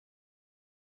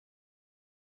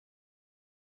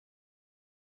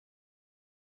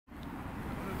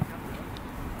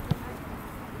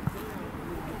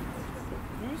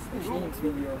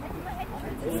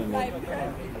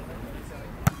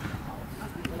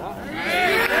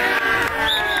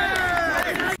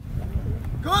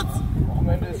Kurz!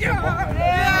 Ja!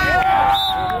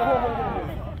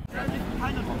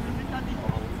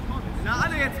 Na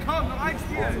alle jetzt, komm, noch ein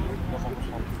Spiel!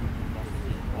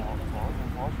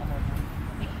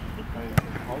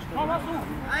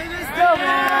 Eines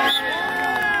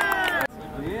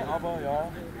Nee, aber ja.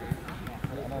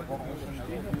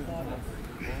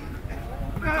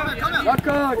 Komm her!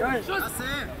 Locker, geil! Schuss!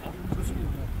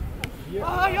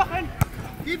 Oh, Jochen!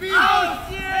 Gib ihn! Aus!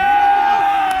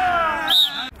 Yeah!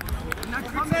 Na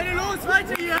komm, Hände los,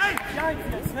 weiter hier! Hey!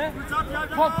 Jetzt, ne? Gut ab, ja,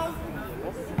 komm!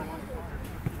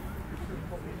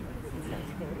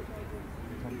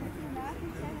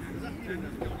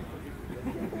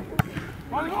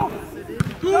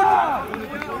 Gut!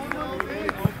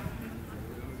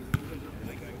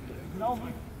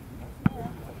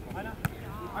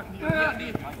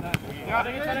 Ja,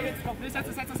 da geht's. Komm, setz.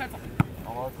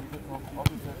 Aber es sind jetzt noch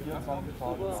offiziell 24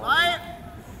 Tage. 2!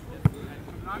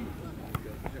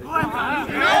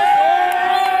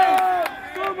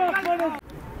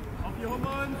 Auf die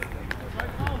Hummern!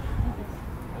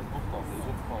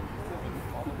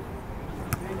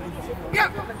 Ja!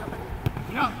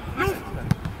 Ja! Luft!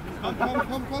 Komm!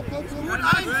 Gut,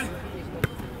 1!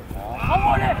 Komm,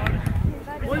 Ole!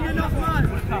 Holen wir nochmal!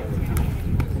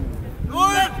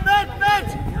 Mit!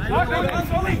 Ja, komm,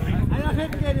 Einer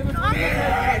hinten gehen, ihr müsst Leute!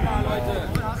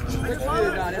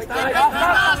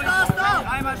 Da!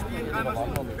 Dreimal spielen!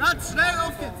 Ganz schnell,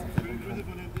 auf geht's!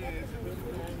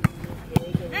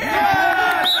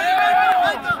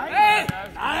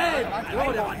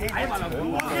 Oh, der war einmal am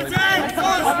Boden.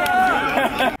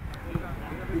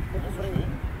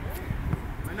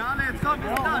 Meine Arme, jetzt kommt, wir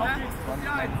sind da, ne?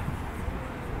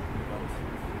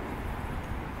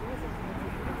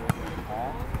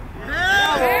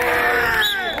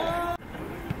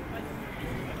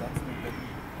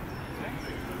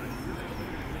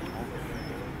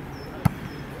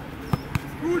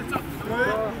 Gut! Gut,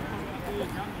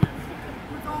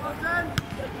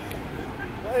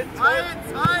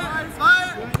 2!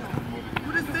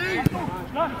 Gutes Ding!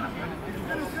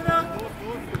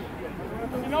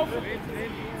 Hinauf!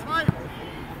 2!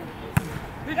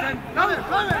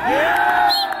 Komm!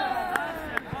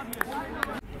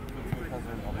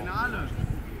 Finale!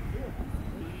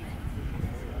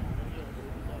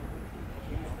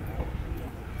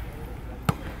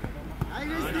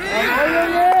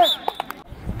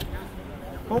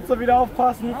 Kurz so wieder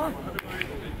aufpassen.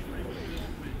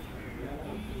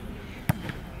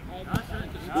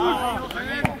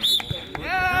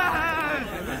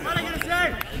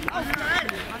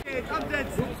 Kommt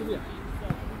jetzt! Zu mir.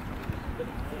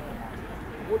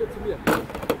 Hole zu mir.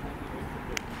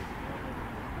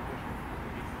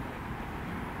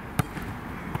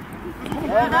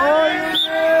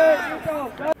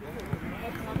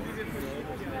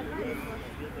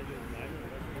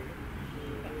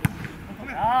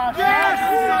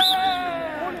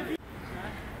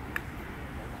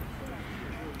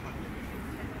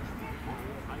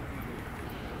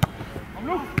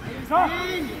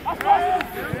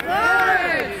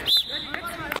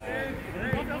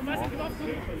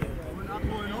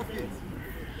 Abholen, auf geht's!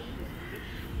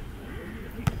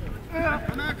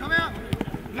 Komm her!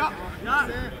 Ja!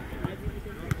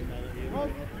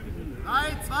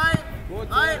 3, 2,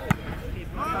 3!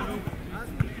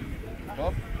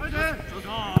 Stopp!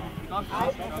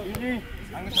 Stopp! Easy!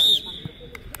 Angeschaut!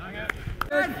 Danke!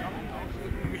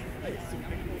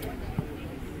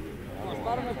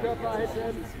 Spannung im Körper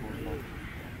halten!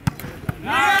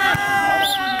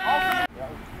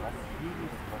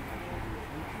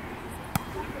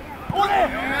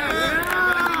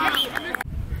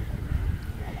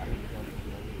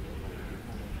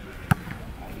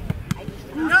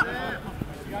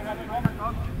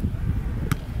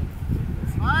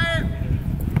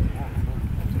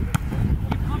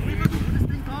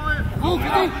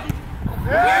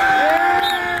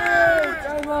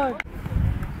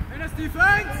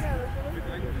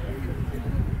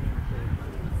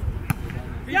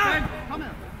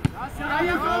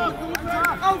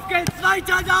 Auf geht's,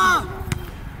 weiter da!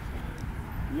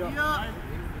 Hier!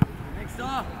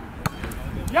 Nächster!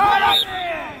 Ja,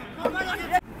 Komm mal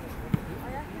jetzt!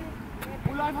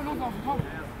 hol einfach loslaufen, komm!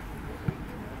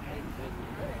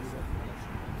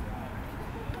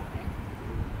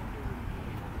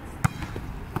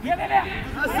 Wer!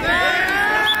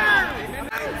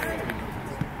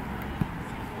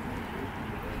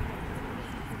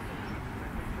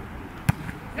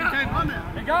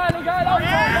 Egal, auf!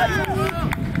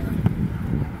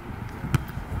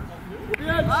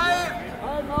 Probieren!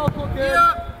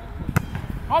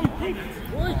 Komm, kick!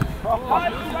 Ruhig!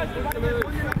 Halt!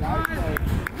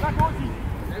 Sag Rosi!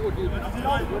 Sehr gut,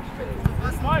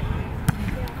 was läuft?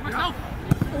 Komm mal auf!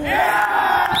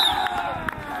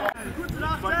 Gut zu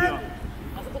lachen! Also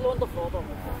ein bisschen unterfordern.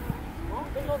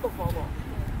 Ein bisschen unterfordern.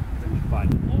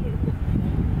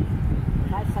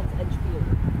 Das ist ein Endspiel.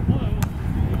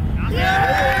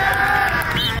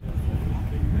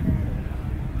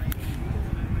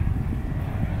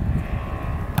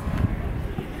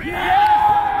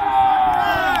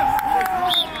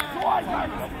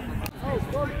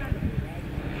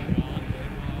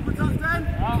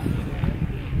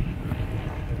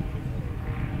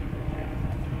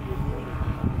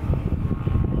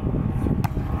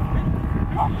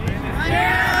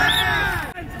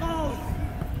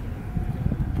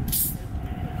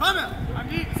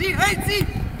 Zieh!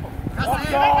 Das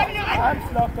ist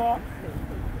Ganz locker.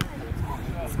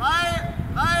 2,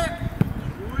 3.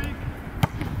 Ruhig.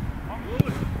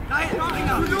 Nein, noch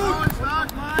länger.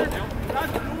 Stark mal.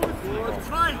 Lass los.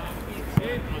 2.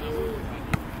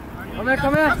 Komm her,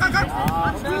 komm her.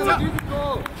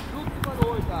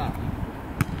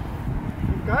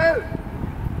 Geil.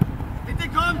 Bitte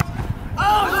kommt.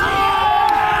 Aus!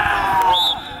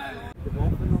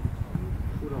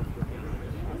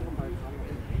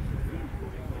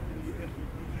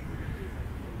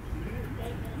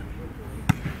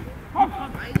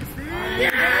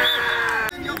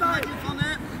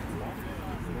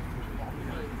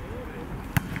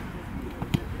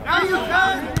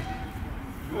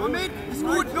 Mit, ist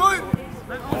gut, 0!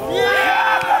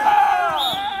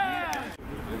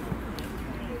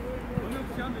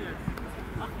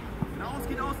 Aus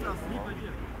geht auslassen, nicht bei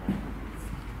dir.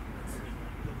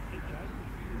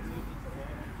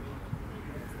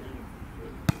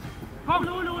 Komm,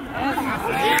 nun!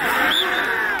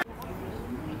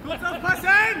 Kurz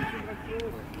aufpassen!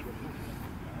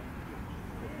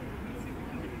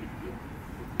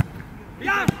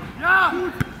 Ja! Ja!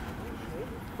 Gut!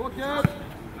 Guck jetzt!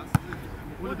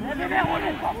 Ausholen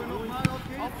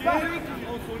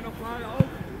nochmal auf.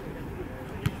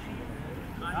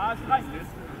 Ja, es reicht.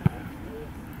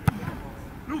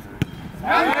 Luft!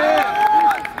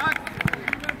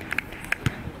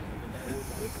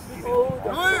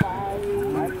 Null!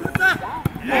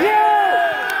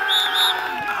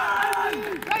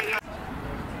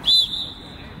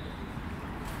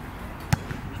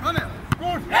 Komm her!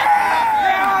 Gut!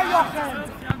 Ja, Jochen!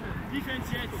 Defense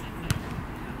jetzt!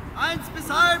 1 bis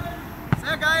halb!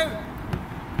 Sehr geil!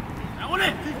 Ja,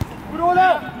 Ole! Gut,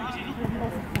 Ole!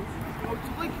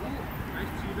 Zurück!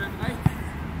 Rechts schieben, rechts!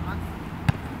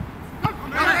 Komm,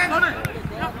 ja, vorne!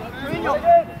 Ja,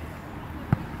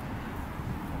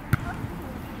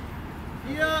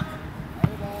 hier!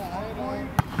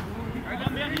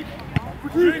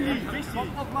 Schön lieb, richtig!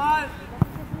 Kommt nochmal!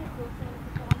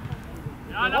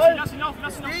 Ja, lass ihn laufen,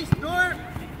 lass ihn laufen! Nicht, 0!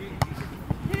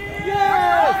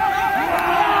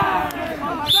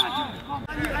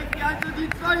 Direkt die 1 und die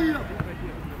 2 hier!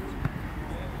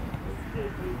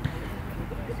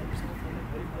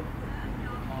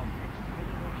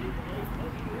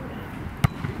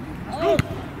 Gut!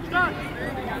 Stark!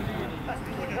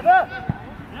 Ja!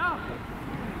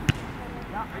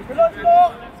 Benutzt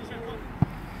noch!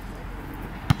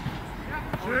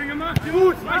 Schön gemacht,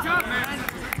 gut! Weiter!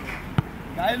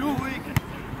 Geil, ruhig!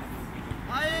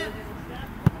 Heil!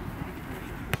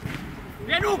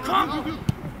 Ja, du, komm!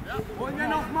 Holen wir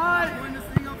nochmal! Holen das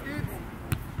Ding auf geht's!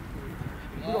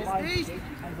 Ist nicht!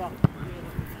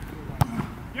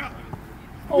 Ja!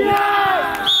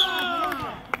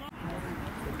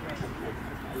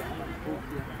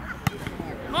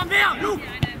 Komm her, Luke!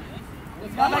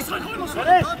 Los, los!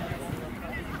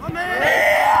 Komm her!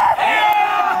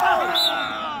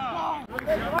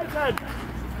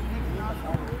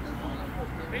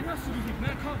 Wen hast du nicht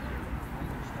mehr? Komm!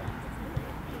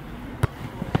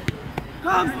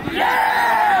 Komm!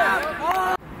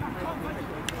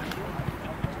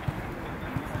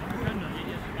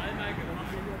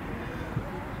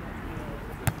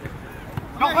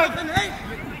 Noch ein! Hey!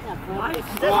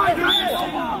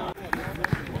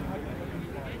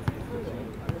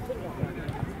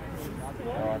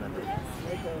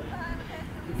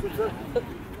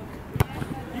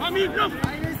 Komm, hier, Luft!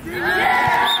 Eines Ding!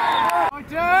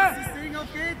 Leute! Das Ding,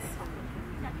 auf geht's!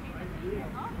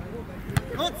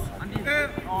 Kurz! Ja,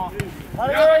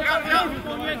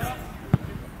 komm jetzt!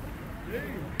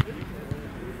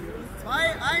 2, 1!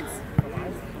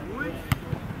 Ruhig!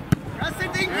 Das ist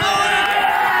das Ding!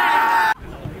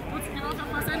 Kurz, geh raus,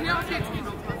 auf was denn hier? Auf geht's!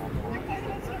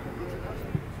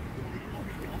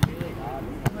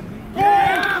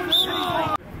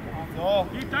 So,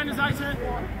 gib deine Seite!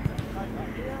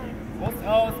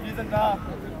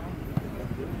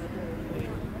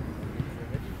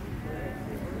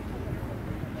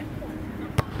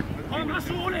 Komm, hast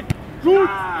du, Ole! Gut!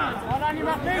 Rolani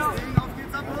macht nichts! Auf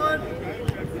geht's abholen!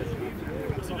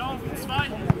 Sie laufen,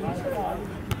 2!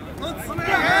 Und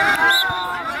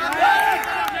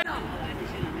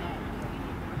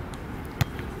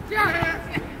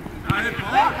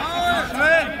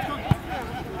Schnell!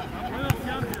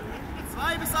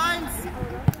 2 bis 1!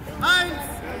 1!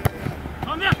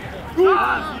 Komm her! Gut!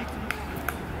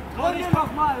 Hol mir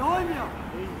nochmal, hol mir!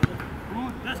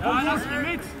 Gut, das kommt lass ihn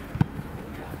mit!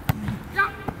 Ja!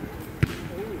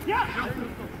 Ja!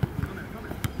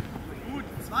 Gut,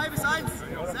 2 bis 1!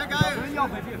 Sehr geil!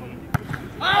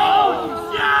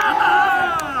 Aus!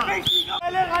 Ja! Richtig!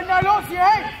 Ran da los hier,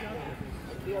 hey!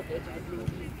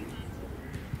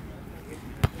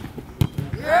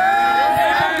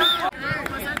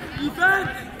 Defense!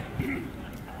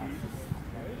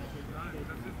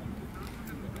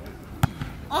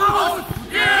 Aus!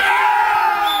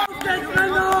 Ja!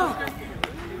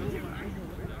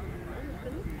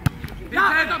 Ja!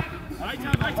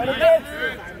 Weiter!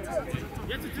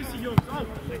 Jetzt ist es die Jungs, auf!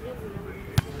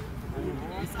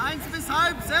 Bis 1 bis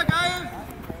halb, sehr geil!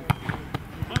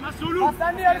 Komm, hast du, Lu! Was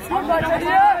dann hier? Gut weiter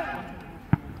hier!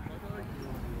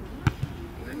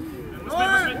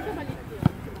 0!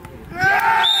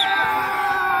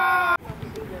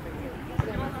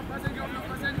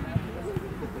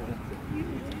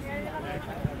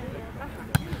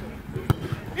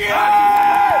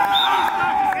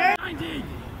 Ein Ding!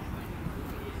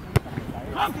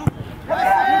 Komm!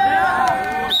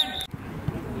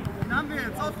 Den haben wir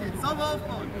jetzt, auf geht's, sauber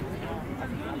aufbauen!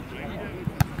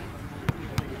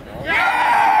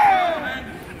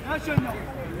 Ja, schön noch!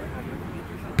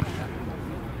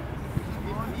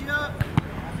 Und hier!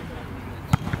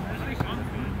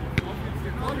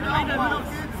 Und auf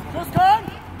geht's! Los, komm!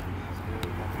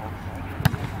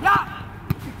 Ja!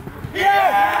 Wir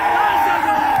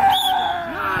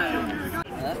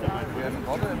haben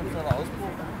gerade emotionaler Ausbruch.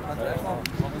 Ganz einfach,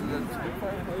 warum sie denn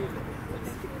zurückfallen?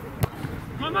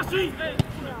 Komm, mach sie!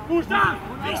 Gut, da!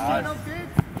 Richtig! Auf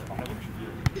geht's!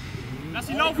 Lass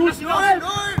ihn laufen, lass ihn 0! laufen!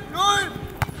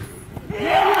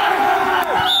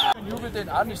 0! Jubelt den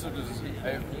an, nicht so dieses.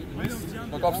 Ey,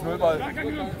 da gab es Nullball. Dann haben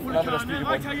wir das Spiel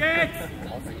Weiter gewonnen. jetzt!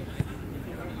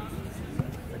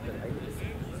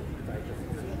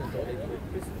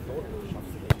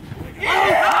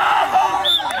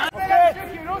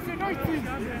 Los, hier durchziehen!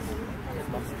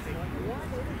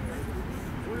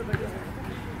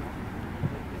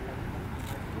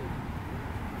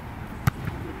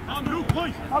 Komm, Luke,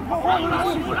 ruhig! Komm, komm,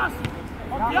 Lass ihn, lass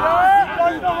ihn! ja!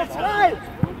 Dann noch frei!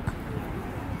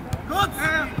 Gut!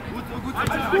 Gut, so gut, so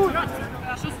Weiter, gut!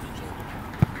 weiter! Schuss!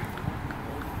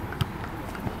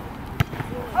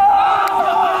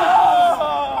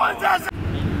 Und das!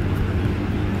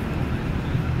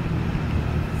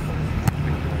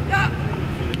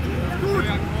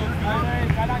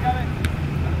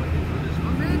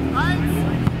 Moment, 1!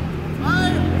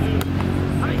 2!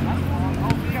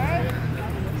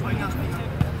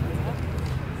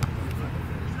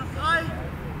 3!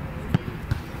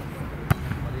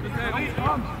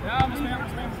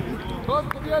 Komm,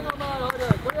 probier nochmal, Leute.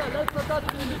 Komm her, letzter Satz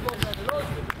in die Wochenende. Los!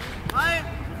 3!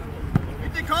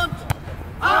 Bitte kommt!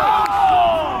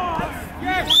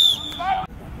 Yes!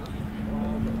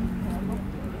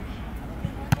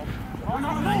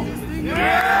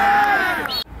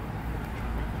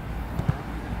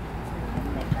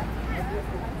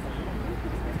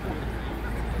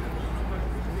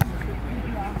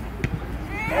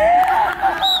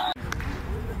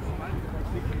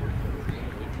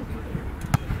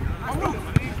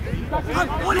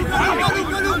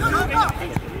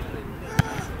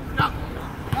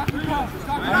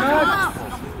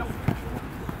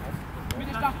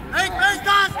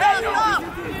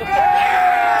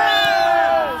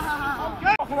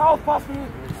 Aufpassen!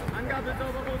 Angabe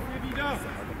sauber raus hier wieder!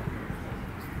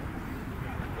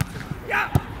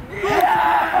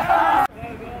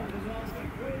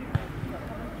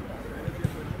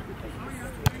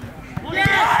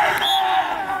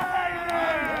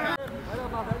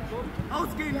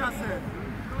 Ausgehen lassen!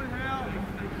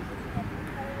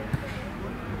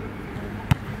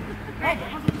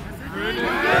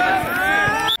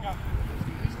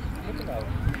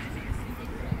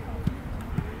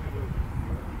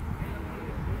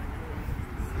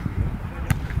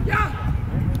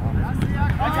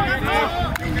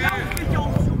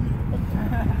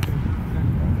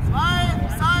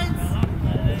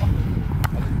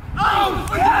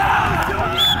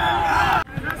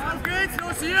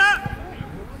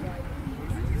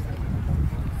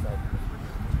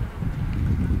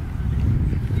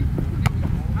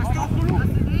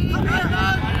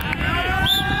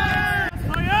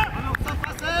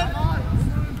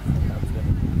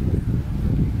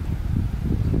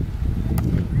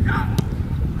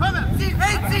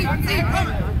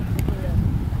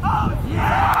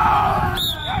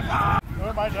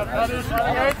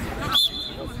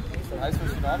 Heißt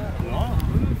fürs Finale? Ja.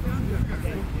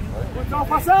 Gut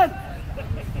aufpassen!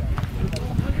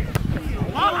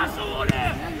 Mach so, oder?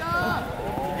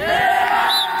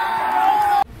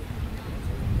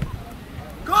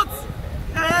 Kurz!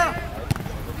 Ja!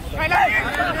 Schön!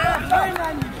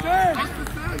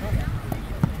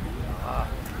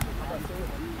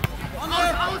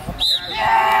 Aus!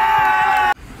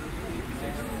 Yeah!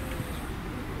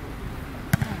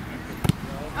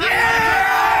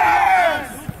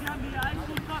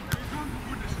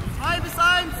 2 bis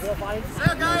 1!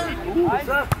 Sehr geil!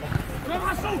 Komm,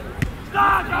 hast du!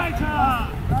 Stark, Alter!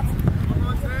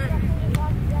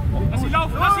 Lass ihn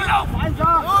laufen! Lass ihn laufen!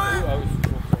 Einsam!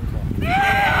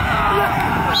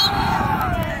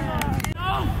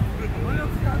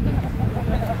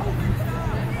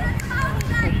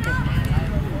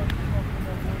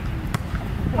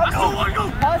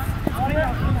 Pass!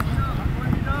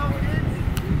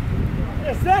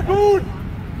 Ist sehr gut!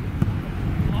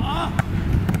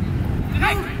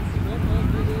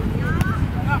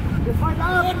 Jetzt weiter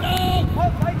ab!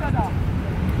 Kommt weiter da!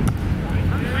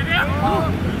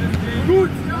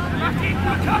 Gut!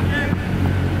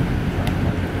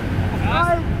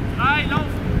 Drei,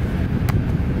 laufen!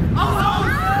 Aus!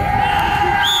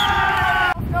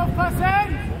 Aufpassen!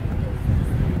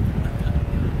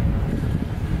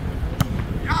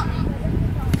 Ja!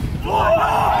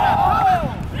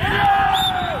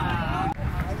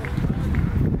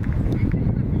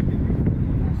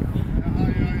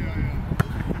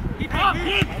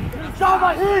 Schau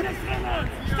mal hin!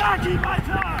 Stark ihn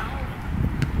weiter!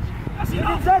 Lass ihn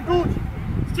auf! Sehr gut!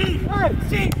 Steve!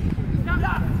 Steve! Ja!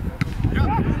 Ja!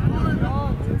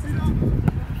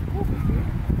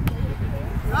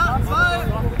 Ja, 2!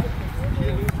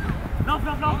 Lauf,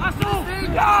 lauf, lauf! Hast du!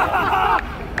 Ja!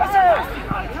 Was ist das,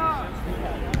 Alter?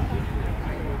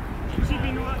 Schieb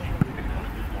ihn nur!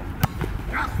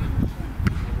 Ja!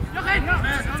 Jochen!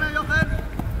 Komm, Jochen!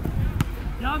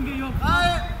 Ja, haben wir, Jochen! 3!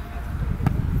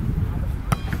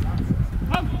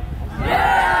 Komm!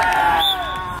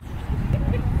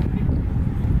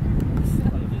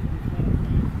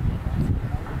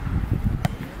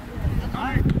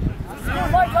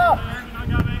 Weiter!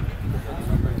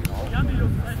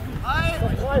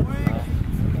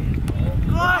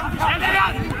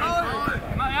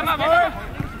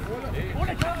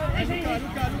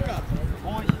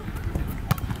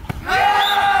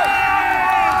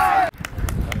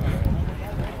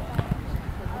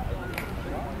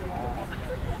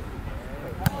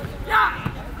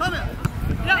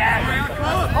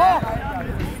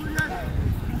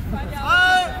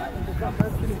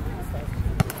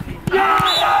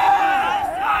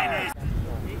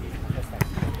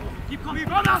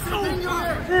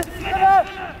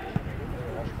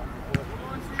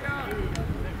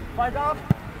 Weiter ab!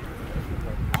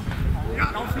 Ja,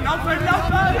 laufen, laufen,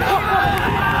 laufen!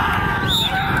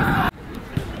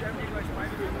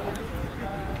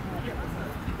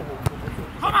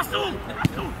 Komm, hast du!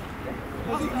 Hast du!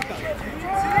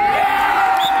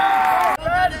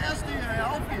 Der erste hier, ja,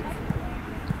 auf geht's!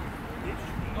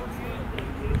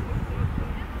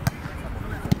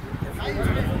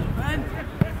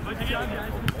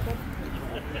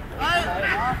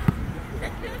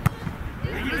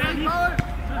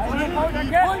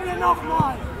 Wollen wir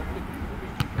nochmal!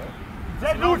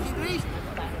 Sehr gut! Nicht!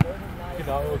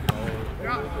 Genau.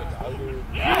 Ja!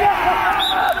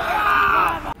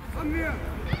 Von mir!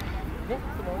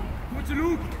 Gute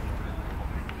Luke!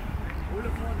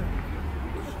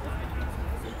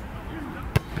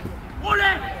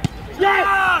 Ole!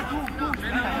 Ja! Gut!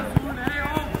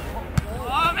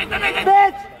 Oh,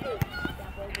 bitte!